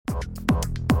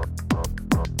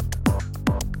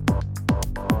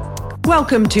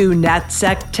Welcome to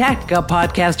NatSec Tech, a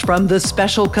podcast from the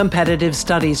Special Competitive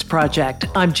Studies Project.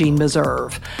 I'm Jean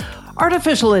Meserve.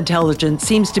 Artificial intelligence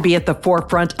seems to be at the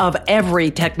forefront of every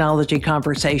technology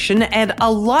conversation, and a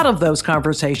lot of those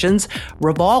conversations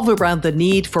revolve around the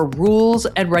need for rules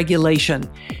and regulation.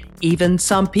 Even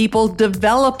some people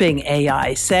developing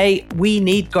AI say we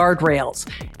need guardrails,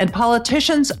 and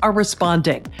politicians are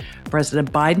responding.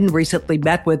 President Biden recently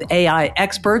met with AI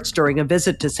experts during a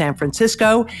visit to San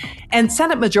Francisco, and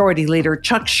Senate Majority Leader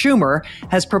Chuck Schumer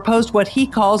has proposed what he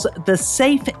calls the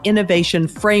Safe Innovation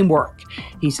Framework.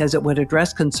 He says it would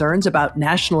address concerns about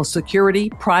national security,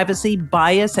 privacy,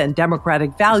 bias, and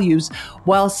democratic values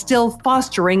while still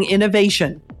fostering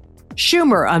innovation.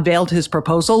 Schumer unveiled his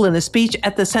proposal in a speech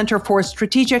at the Center for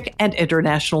Strategic and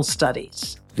International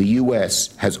Studies. The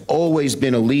U.S. has always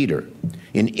been a leader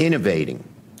in innovating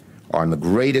on the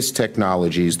greatest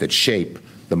technologies that shape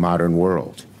the modern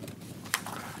world.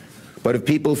 But if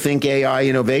people think AI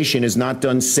innovation is not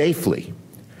done safely,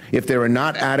 if there are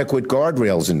not adequate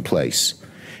guardrails in place,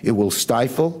 it will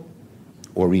stifle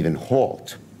or even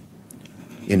halt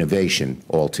innovation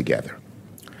altogether.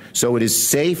 So it is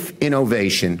safe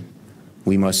innovation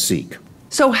we must seek.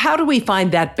 So how do we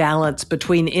find that balance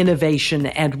between innovation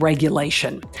and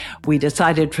regulation? We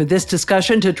decided for this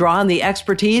discussion to draw on the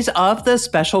expertise of the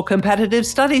Special Competitive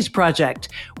Studies Project.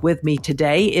 With me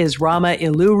today is Rama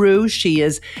Iluru. She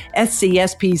is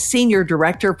SCSP's Senior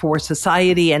Director for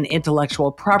Society and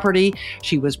Intellectual Property.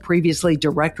 She was previously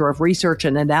Director of Research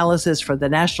and Analysis for the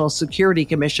National Security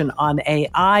Commission on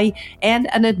AI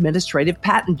and an Administrative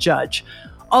Patent Judge.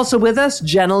 Also with us,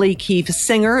 Jenny Keefe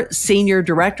Singer, Senior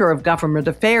Director of Government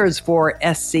Affairs for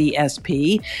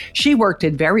SCSP. She worked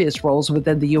in various roles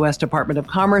within the U.S. Department of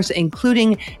Commerce,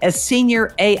 including as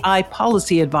Senior AI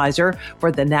Policy Advisor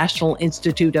for the National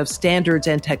Institute of Standards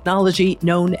and Technology,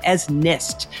 known as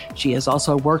NIST. She has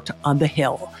also worked on the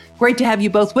Hill. Great to have you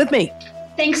both with me.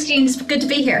 Thanks, Jean. It's good to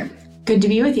be here. Good to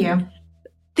be with you.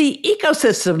 The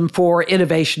ecosystem for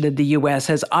innovation in the U.S.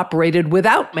 has operated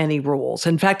without many rules.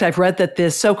 In fact, I've read that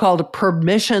this so-called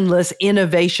permissionless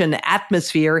innovation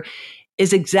atmosphere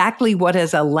is exactly what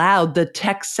has allowed the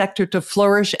tech sector to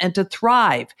flourish and to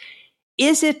thrive.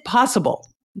 Is it possible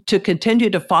to continue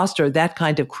to foster that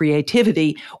kind of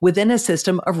creativity within a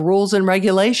system of rules and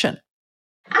regulation?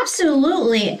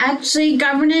 Absolutely. Actually,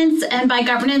 governance, and by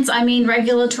governance, I mean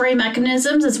regulatory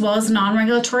mechanisms as well as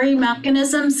non-regulatory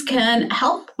mechanisms, can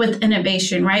help with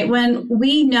innovation, right? When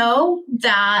we know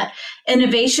that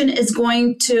innovation is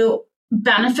going to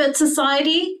benefit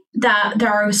society, that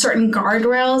there are certain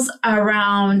guardrails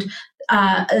around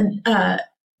the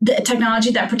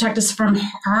technology that protect us from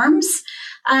harms,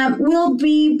 we'll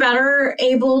be better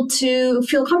able to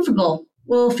feel comfortable.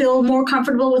 We'll feel more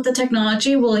comfortable with the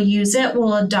technology, we'll use it,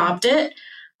 we'll adopt it,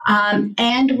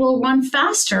 and we'll run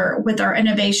faster with our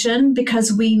innovation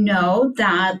because we know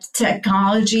that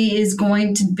technology is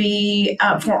going to be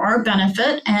for our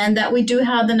benefit and that we do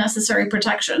have the necessary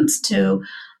protections to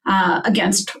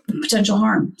against potential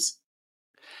harms.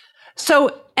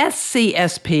 So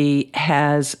SCSP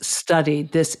has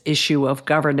studied this issue of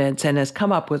governance and has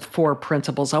come up with 4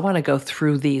 principles. I want to go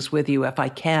through these with you if I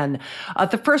can.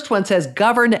 The first one says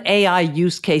govern AI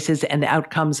use cases and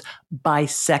outcomes by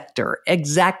sector.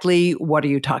 Exactly what are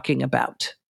you talking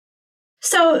about?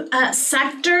 So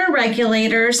sector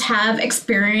regulators have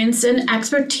experience and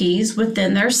expertise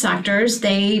within their sectors.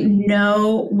 They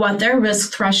know what their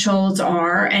risk thresholds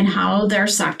are and how their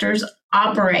sectors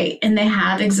operate, and they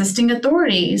have existing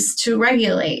authorities to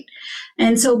regulate.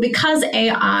 And so because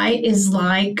AI is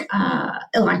like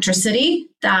electricity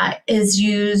that is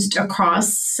used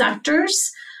across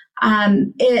sectors,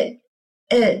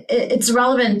 it's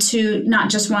relevant to not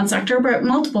just one sector, but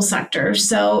multiple sectors.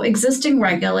 So existing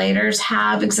regulators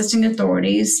have existing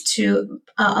authorities to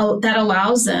that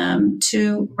allows them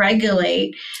to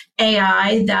regulate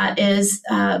AI that is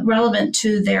relevant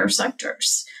to their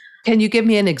sectors. Can you give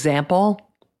me an example?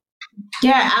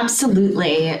 Yeah,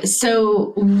 absolutely.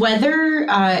 So whether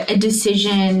a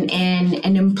decision in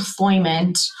an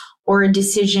employment or a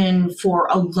decision for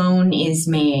a loan is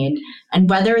made, and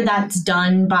whether that's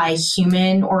done by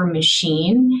human or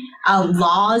machine,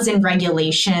 laws and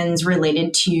regulations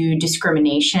related to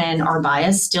discrimination or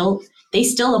bias still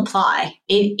apply.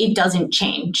 It doesn't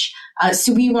change.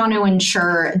 So we want to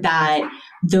ensure that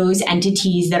those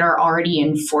entities that are already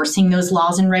enforcing those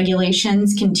laws and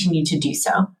regulations continue to do so.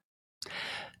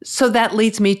 So that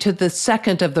leads me to the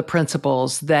second of the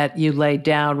principles that you laid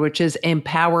down, which is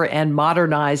empower and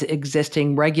modernize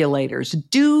existing regulators.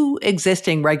 Do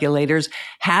existing regulators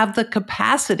have the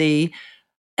capacity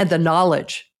and the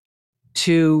knowledge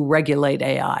to regulate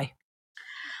AI?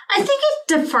 I think it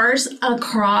differs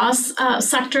across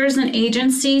sectors and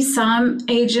agencies. Some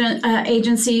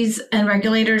agencies and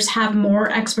regulators have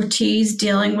more expertise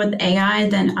dealing with AI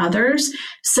than others.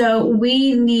 So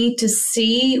we need to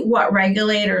see what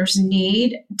regulators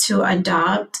need to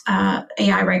adopt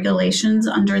AI regulations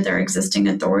under their existing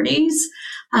authorities.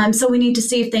 So we need to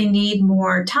see if they need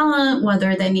more talent,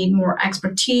 whether they need more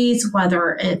expertise,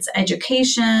 whether it's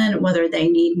education, whether they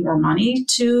need more money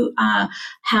to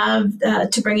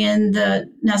to bring in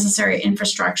the necessary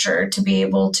infrastructure to be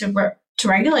able to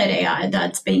regulate AI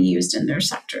that's being used in their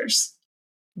sectors.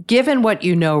 Given what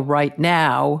you know right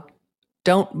now,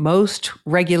 don't most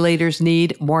regulators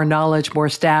need more knowledge, more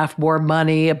staff, more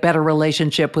money, a better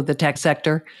relationship with the tech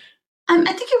sector? I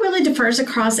think it really differs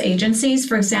across agencies.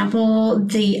 For example,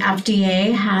 the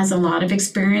FDA has a lot of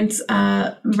experience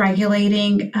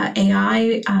regulating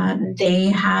AI. They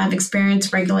have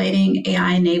experience regulating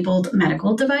AI-enabled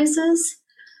medical devices,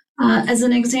 as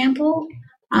an example.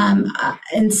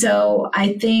 And so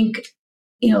I think,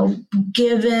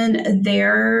 given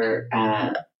their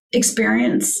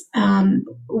experience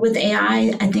with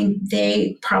AI, I think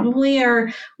they probably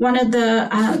are one of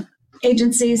the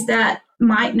agencies that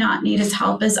might not need as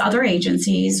help as other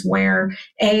agencies where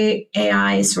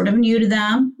AI is sort of new to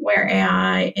them, where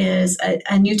AI is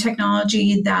a new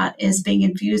technology that is being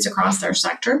infused across their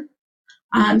sector.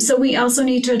 So we also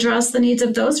need to address the needs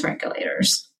of those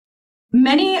regulators.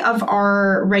 Many of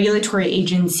our regulatory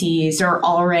agencies are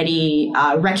already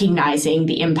recognizing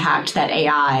the impact that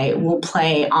AI will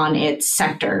play on its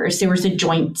sectors. There was a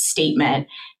joint statement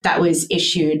that was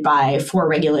issued by 4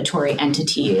 regulatory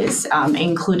entities,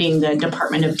 including the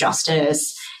Department of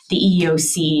Justice, the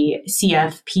EEOC,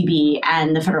 CFPB,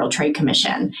 and the Federal Trade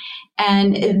Commission.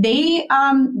 And they,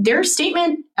 their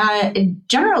statement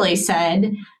generally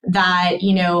said that,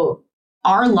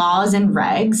 our laws and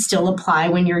regs still apply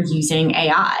when you're using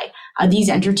AI. These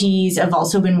entities have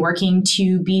also been working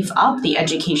to beef up the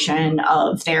education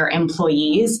of their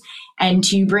employees and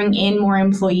to bring in more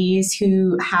employees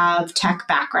who have tech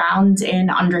backgrounds in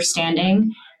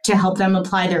understanding to help them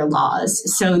apply their laws.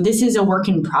 So this is a work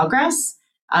in progress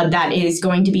that is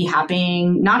going to be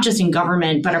happening not just in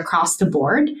government, but across the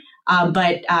board.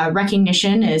 But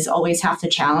recognition is always half the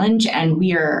challenge, and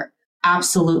we are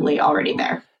absolutely already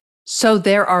there. So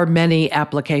there are many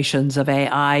applications of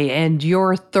AI, and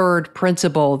your third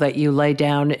principle that you lay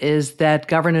down is that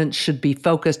governance should be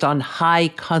focused on high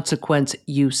consequence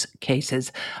use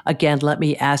cases. Again, let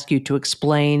me ask you to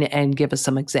explain and give us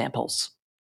some examples.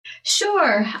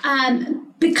 Sure.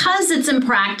 Because it's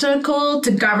impractical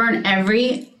to govern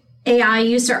every AI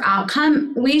use or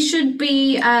outcome, we should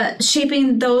be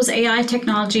shaping those AI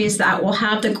technologies that will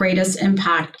have the greatest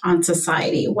impact on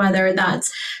society, whether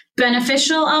that's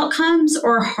beneficial outcomes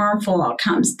or harmful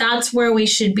outcomes. That's where we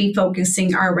should be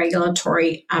focusing our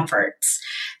regulatory efforts.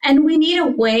 And we need a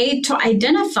way to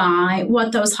identify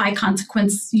what those high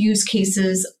consequence use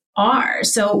cases are.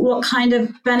 So what kind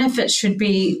of benefits should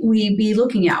we be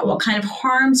looking at? What kind of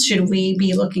harms should we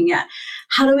be looking at?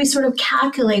 How do we sort of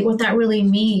calculate what that really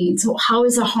means? How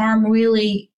is a harm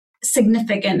really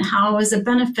significant? How is a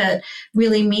benefit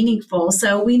really meaningful?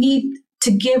 So we need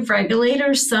to give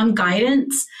regulators some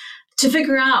guidance to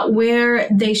figure out where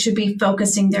they should be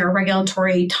focusing their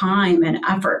regulatory time and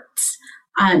efforts.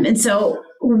 And so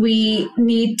we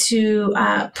need to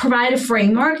provide a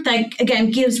framework that,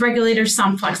 again, gives regulators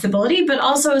some flexibility, but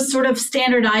also is sort of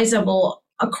standardizable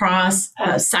across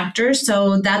sectors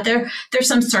so that there's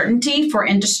some certainty for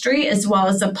industry as well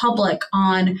as the public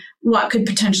on what could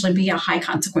potentially be a high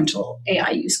consequential AI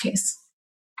use case.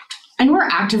 And we're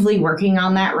actively working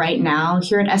on that right now.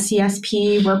 Here at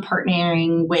SCSP, we're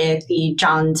partnering with the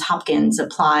Johns Hopkins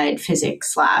Applied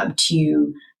Physics Lab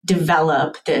to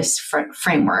develop this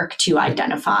framework to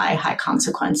identify high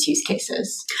consequence use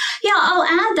cases. Yeah, I'll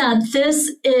add that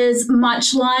this is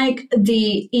much like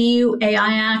the EU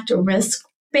AI Act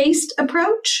risk-based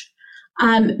approach.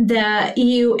 The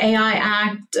EU AI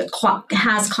Act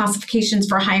has classifications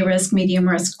for high risk, medium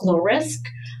risk, low risk.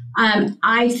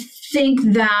 I think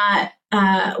that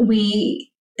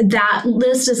that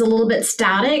list is a little bit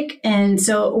static, and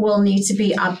so it will need to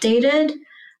be updated.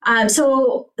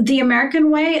 So the American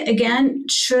way, again,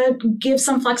 should give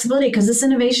some flexibility because this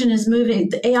innovation is moving,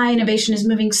 the AI innovation is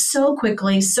moving so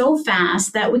quickly, so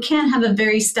fast that we can't have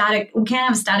a static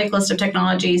list of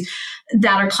technologies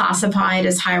that are classified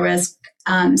as high risk.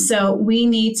 So we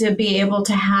need to be able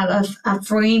to have a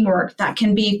framework that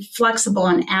can be flexible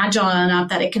and agile enough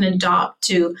that it can adopt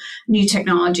to new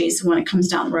technologies when it comes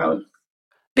down the road.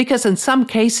 Because in some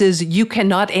cases, you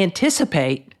cannot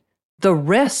anticipate the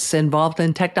risks involved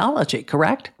in technology,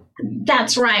 correct?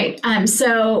 That's right.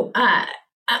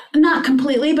 Not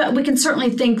completely, but we can certainly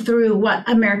think through what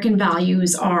American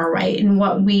values are, right, and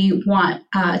what we want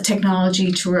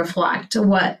technology to reflect.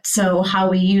 So how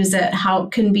we use it, how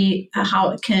it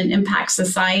can impact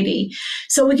society.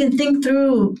 So we can think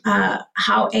through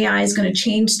how AI is going to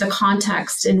change the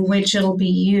context in which it'll be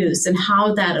used, and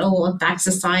how that will affect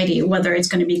society, whether it's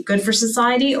going to be good for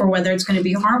society or whether it's going to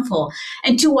be harmful,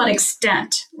 and to what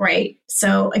extent, right?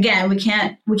 So again, we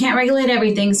can't regulate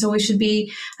everything. So we should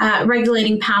be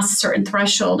regulating past a certain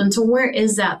threshold. And so where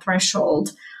is that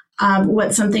threshold?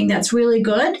 What's something that's really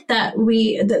good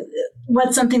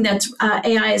what's something that's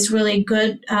AI is really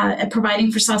good at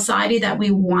providing for society that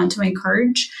we want to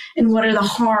encourage? And what are the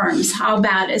harms? How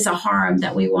bad is a harm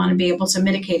that we want to be able to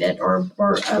mitigate it or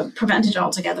prevent it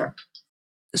altogether?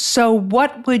 So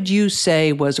what would you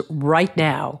say was right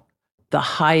now the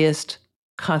highest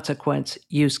consequence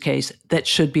use case that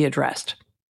should be addressed?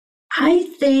 I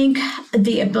think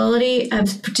the ability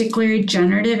of particularly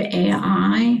generative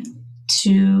AI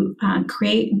to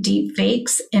create deep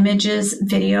fakes, images,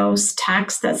 videos,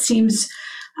 text that seems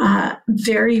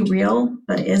very real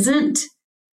but isn't,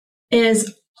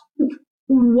 is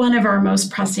one of our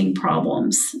most pressing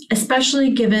problems,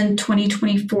 especially given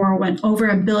 2024 when over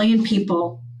 1 billion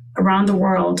people around the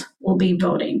world will be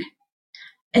voting.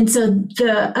 And so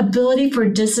the ability for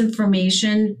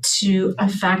disinformation to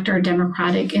affect our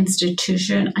democratic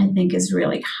institution, I think, is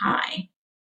really high.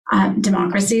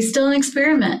 Democracy is still an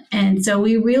experiment. And so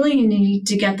we really need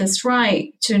to get this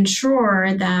right to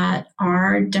ensure that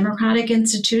our democratic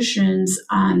institutions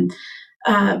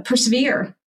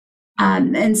persevere.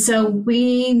 And so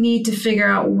we need to figure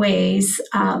out ways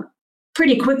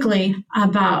pretty quickly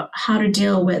about how to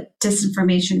deal with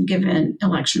disinformation given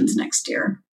elections next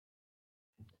year.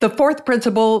 The fourth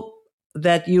principle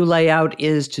that you lay out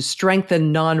is to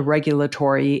strengthen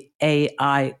non-regulatory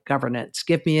AI governance.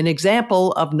 Give me an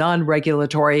example of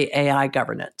non-regulatory AI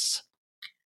governance.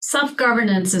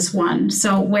 Self-governance is one.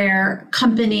 So where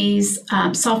companies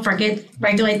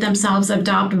self-regulate themselves,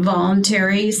 adopt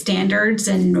voluntary standards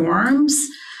and norms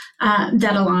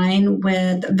that align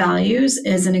with values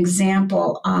is an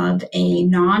example of a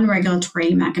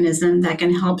non-regulatory mechanism that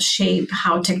can help shape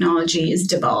how technology is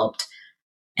developed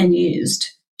and used.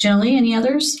 Julie, any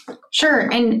others?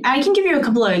 Sure. And I can give you a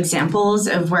couple of examples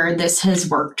of where this has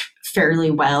worked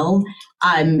fairly well.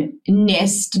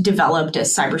 NIST developed a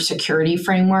cybersecurity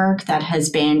framework that has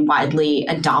been widely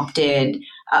adopted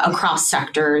across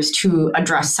sectors to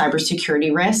address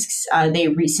cybersecurity risks. They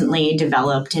recently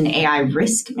developed an AI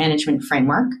risk management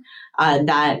framework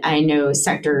that I know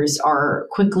sectors are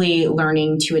quickly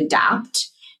learning to adapt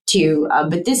to.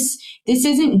 But this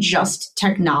isn't just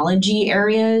technology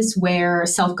areas where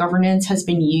self-governance has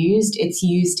been used. It's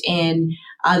used in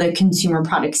the consumer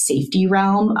product safety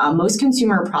realm. Most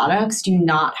consumer products do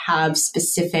not have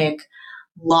specific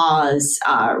laws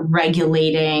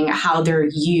regulating how they're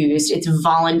used. It's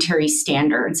voluntary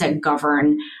standards that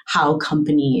govern how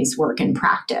companies work in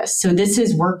practice. So this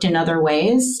has worked in other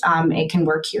ways. It can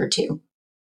work here too.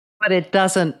 But it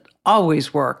doesn't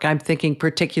always work. I'm thinking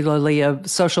particularly of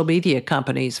social media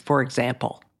companies, for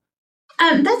example.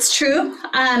 That's true.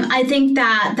 I think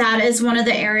that is one of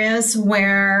the areas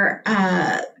where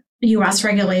U.S.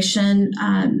 regulation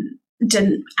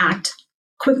didn't act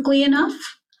quickly enough.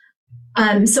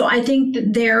 So I think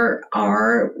that there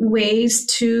are ways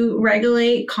to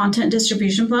regulate content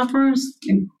distribution platforms,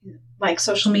 like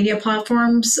social media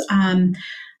platforms.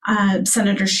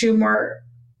 Senator Schumer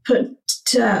put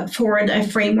forward a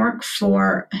framework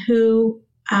for who,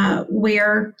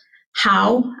 where,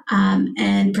 how,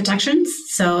 and protections.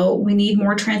 So we need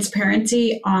more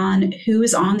transparency on who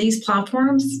is on these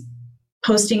platforms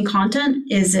posting content.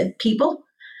 Is it people?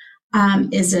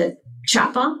 Is it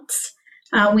chatbots?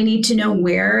 We need to know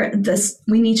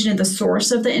we need to know the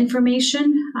source of the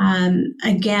information.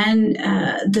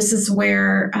 This is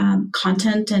where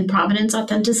content and provenance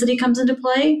authenticity comes into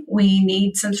play. We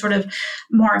need some sort of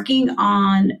marking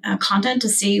on content to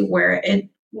see where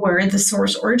the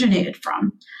source originated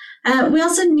from. We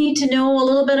also need to know a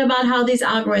little bit about how these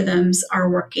algorithms are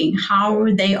working, how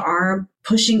they are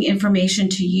pushing information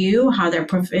to you, how they're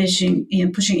pushing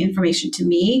information to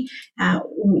me.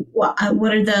 What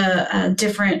are the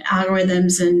different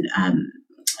algorithms and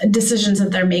decisions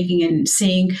that they're making and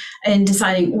seeing and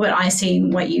deciding what I see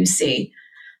and what you see.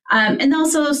 And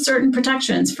also certain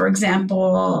protections. For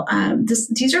example,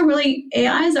 these are really,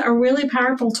 AIs are really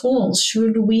powerful tools.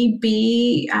 Should we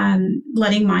be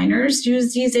letting minors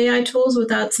use these AI tools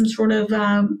without some sort of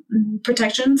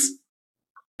protections?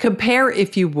 Compare,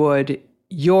 if you would,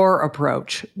 your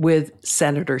approach with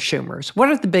Senator Schumer's? What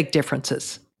are the big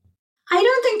differences? I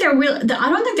don't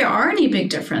think there are any big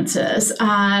differences.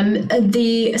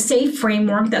 The SAFE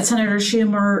framework that Senator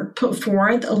Schumer put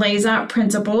forth lays out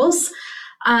principles.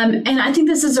 And I think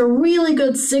this is a really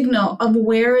good signal of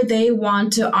where they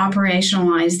want to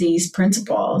operationalize these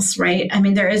principles, right? I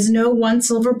mean, there is no one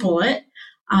silver bullet,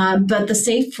 but the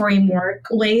SAFE framework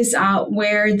lays out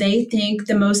where they think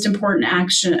the most important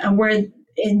action, where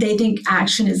they think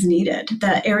action is needed,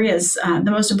 the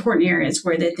most important areas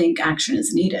where they think action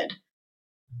is needed.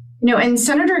 And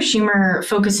Senator Schumer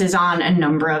focuses on a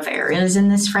number of areas in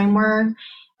this framework.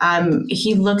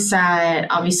 He looks at,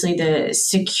 obviously, the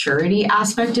security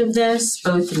aspect of this,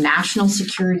 both national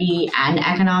security and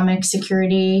economic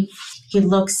security. He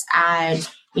looks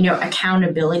at,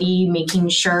 accountability, making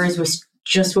sure, as was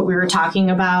just what we were talking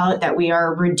about, that we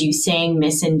are reducing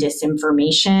mis and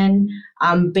disinformation.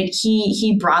 But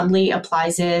he broadly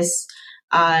applies this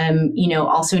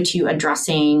also to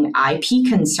addressing IP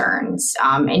concerns.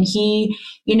 And he,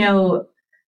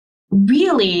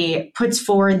 really puts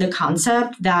forward the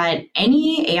concept that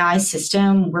any AI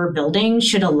system we're building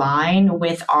should align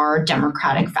with our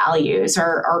democratic values,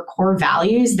 our core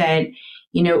values that,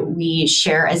 we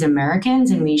share as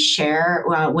Americans and we share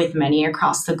with many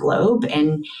across the globe.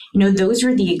 And, those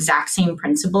are the exact same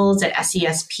principles at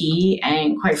SCSP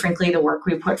and, quite frankly, the work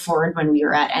we put forward when we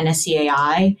were at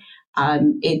NSCAI.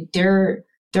 They're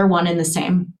one and the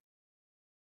same.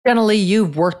 Jenna Lee,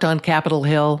 you've worked on Capitol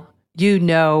Hill. You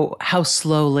know how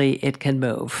slowly it can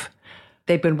move.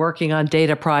 They've been working on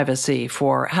data privacy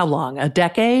for how long? A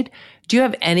decade? Do you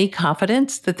have any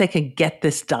confidence that they can get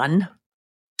this done?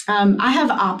 I have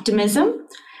optimism.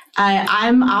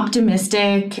 I'm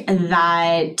optimistic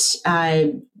that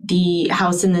the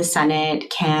House and the Senate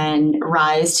can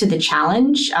rise to the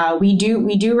challenge. We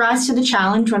do rise to the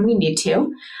challenge when we need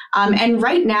to. And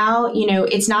right now,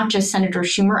 it's not just Senator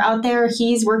Schumer out there.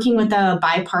 He's working with a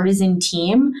bipartisan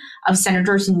team of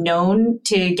senators known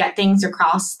to get things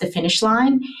across the finish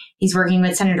line. He's working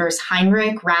with Senators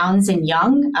Heinrich, Rounds, and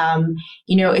Young.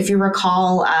 If you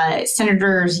recall,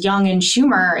 Senators Young and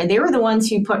Schumer, they were the ones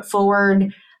who put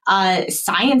forward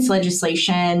science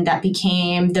legislation that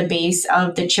became the base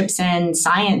of the CHIPS and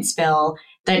Science bill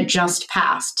that just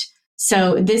passed.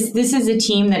 So this is a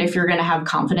team that, if you're going to have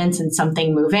confidence in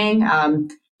something moving,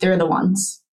 they're the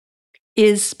ones.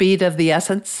 Is speed of the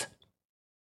essence?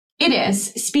 It is.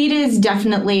 Speed is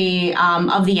definitely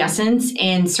of the essence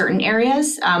in certain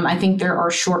areas. I think there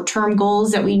are short-term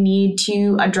goals that we need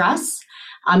to address.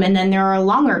 And then there are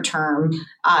longer-term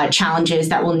challenges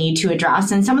that we'll need to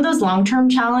address. And some of those long-term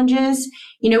challenges,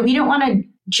 we don't want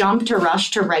to rush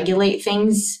to regulate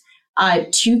things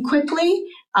too quickly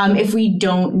if we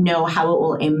don't know how it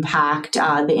will impact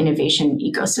the innovation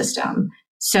ecosystem.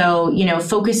 So,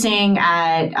 focusing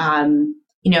at,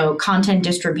 content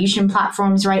distribution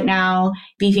platforms right now,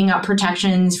 beefing up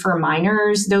protections for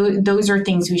minors, those are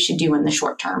things we should do in the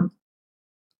short term.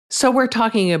 So we're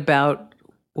talking about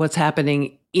what's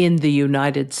happening in the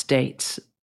United States,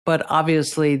 but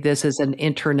obviously this is an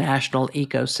international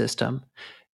ecosystem.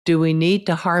 Do we need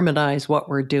to harmonize what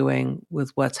we're doing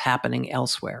with what's happening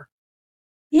elsewhere?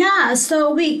 Yeah,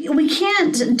 so we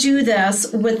can't do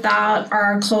this without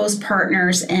our close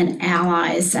partners and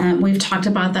allies. We've talked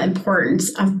about the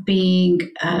importance of being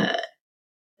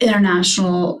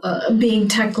international, being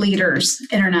tech leaders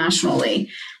internationally.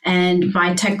 And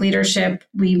by tech leadership,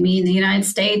 we mean the United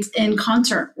States in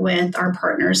concert with our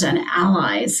partners and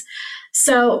allies.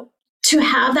 So to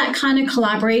have that kind of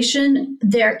collaboration,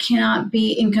 there cannot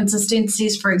be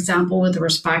inconsistencies, for example, with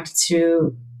respect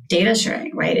to data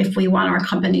sharing, right? If we want our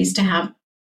companies to have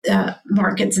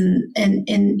markets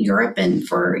in Europe, and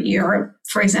for Europe,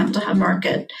 for example, to have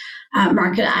market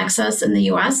access in the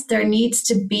US, there needs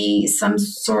to be some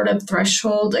sort of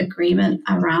threshold agreement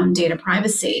around data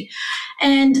privacy.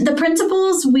 And the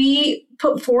principles we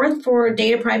put forth for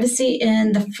data privacy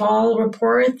in the fall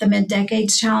report, the mid-decade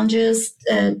challenges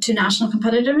to national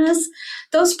competitiveness,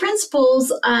 those principles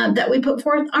that we put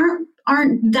forth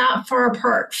aren't that far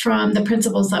apart from the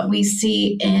principles that we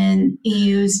see in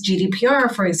EU's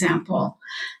GDPR, for example.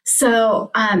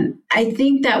 So I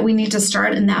think that we need to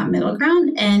start in that middle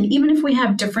ground. And even if we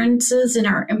have differences in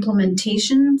our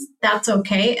implementations, that's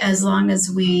okay, as long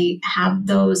as we have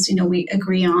those, we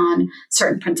agree on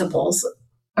certain principles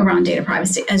around data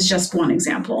privacy, as just one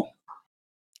example.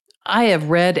 I have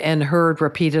read and heard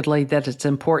repeatedly that it's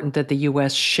important that the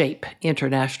U.S. shape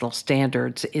international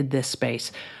standards in this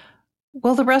space.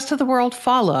 Will the rest of the world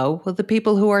follow? Will the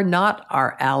people who are not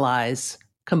our allies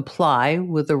comply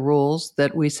with the rules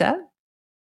that we set?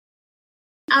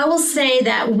 I will say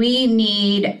that we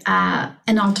need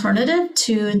an alternative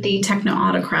to the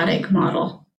techno-autocratic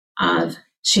model of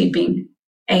shaping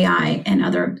AI and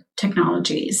other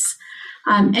technologies.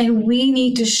 And we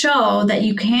need to show that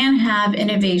you can have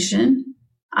innovation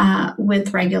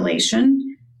with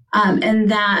regulation, and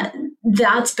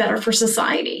that's better for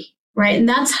society, right? And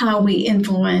that's how we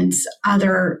influence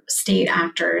other state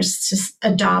actors to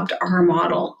adopt our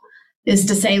model, is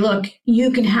to say, look,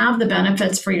 you can have the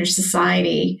benefits for your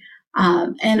society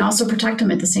and also protect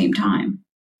them at the same time.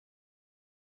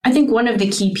 I think one of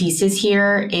the key pieces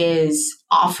here is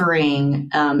offering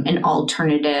an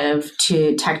alternative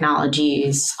to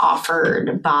technologies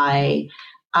offered by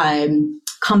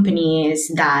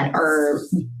companies that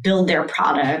build their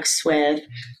products with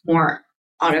more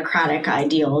autocratic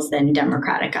ideals than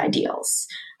democratic ideals.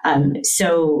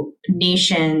 So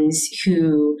nations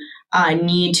who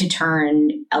need to turn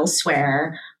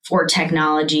elsewhere for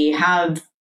technology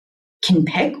can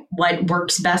pick what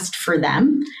works best for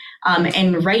them.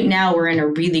 And right now we're in a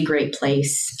really great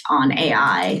place on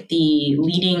AI. The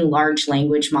leading large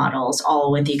language models,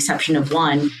 all with the exception of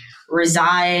one,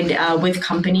 reside with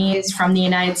companies from the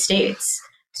United States.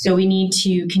 So we need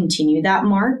to continue that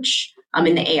march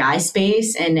in the AI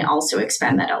space and also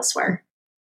expand that elsewhere.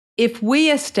 If we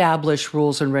establish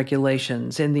rules and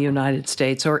regulations in the United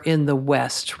States or in the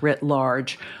West writ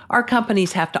large, our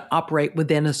companies have to operate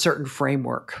within a certain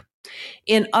framework.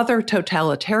 In other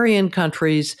totalitarian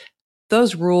countries,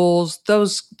 those rules,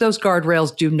 those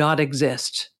guardrails do not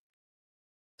exist.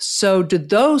 So do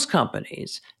those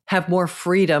companies have more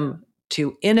freedom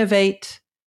to innovate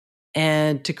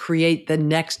and to create the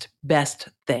next best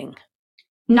thing?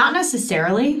 Not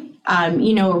necessarily.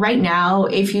 Right now,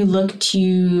 if you look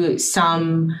to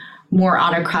some more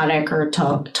autocratic or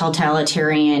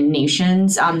totalitarian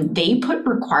nations, they put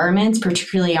requirements,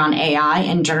 particularly on AI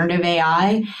and generative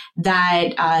AI,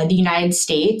 that the United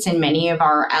States and many of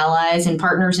our allies and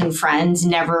partners and friends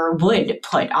never would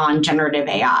put on generative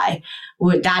AI.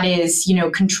 That is,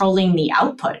 controlling the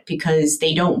output because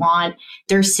they don't want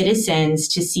their citizens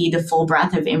to see the full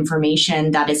breadth of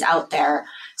information that is out there.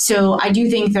 So I do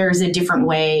think there's a different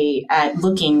way at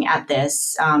looking at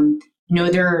this.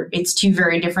 It's two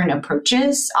very different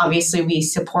approaches. Obviously, we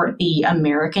support the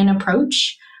American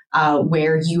approach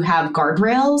where you have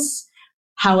guardrails.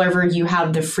 However, you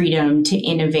have the freedom to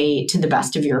innovate to the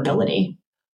best of your ability.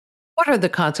 What are the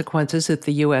consequences if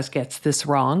the U.S. gets this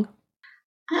wrong?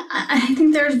 I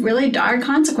think there's really dire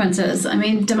consequences. I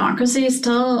mean, democracy is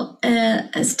still an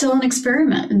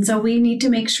experiment. And so we need to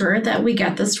make sure that we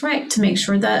get this right, to make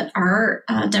sure that our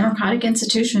democratic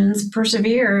institutions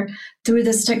persevere through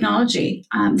this technology.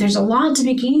 There's a lot to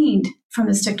be gained from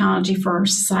this technology for our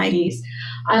societies,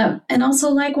 and also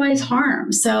likewise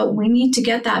harm. So we need to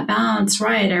get that balance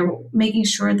right, or making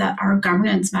sure that our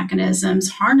governance mechanisms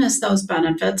harness those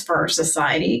benefits for our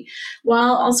society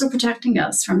while also protecting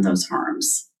us from those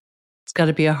harms. It's got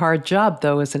to be a hard job,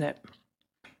 though, isn't it?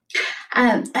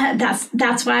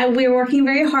 That's why we're working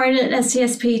very hard at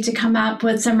SCSP to come up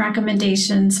with some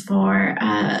recommendations for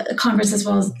Congress as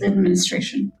well as the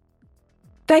administration.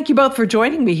 Thank you both for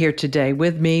joining me here today.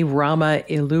 With me, Rama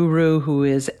Iluru, who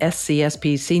is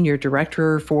SCSP Senior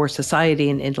Director for Society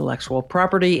and Intellectual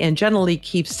Property, and Jenna-Lee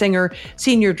Keefe-Singer,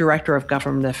 Senior Director of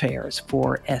Government Affairs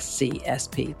for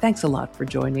SCSP. Thanks a lot for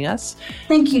joining us.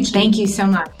 Thank you, Jean. Thank you so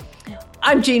much.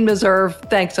 I'm Jean Meserve.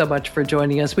 Thanks so much for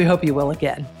joining us. We hope you will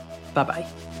again.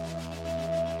 Bye-bye.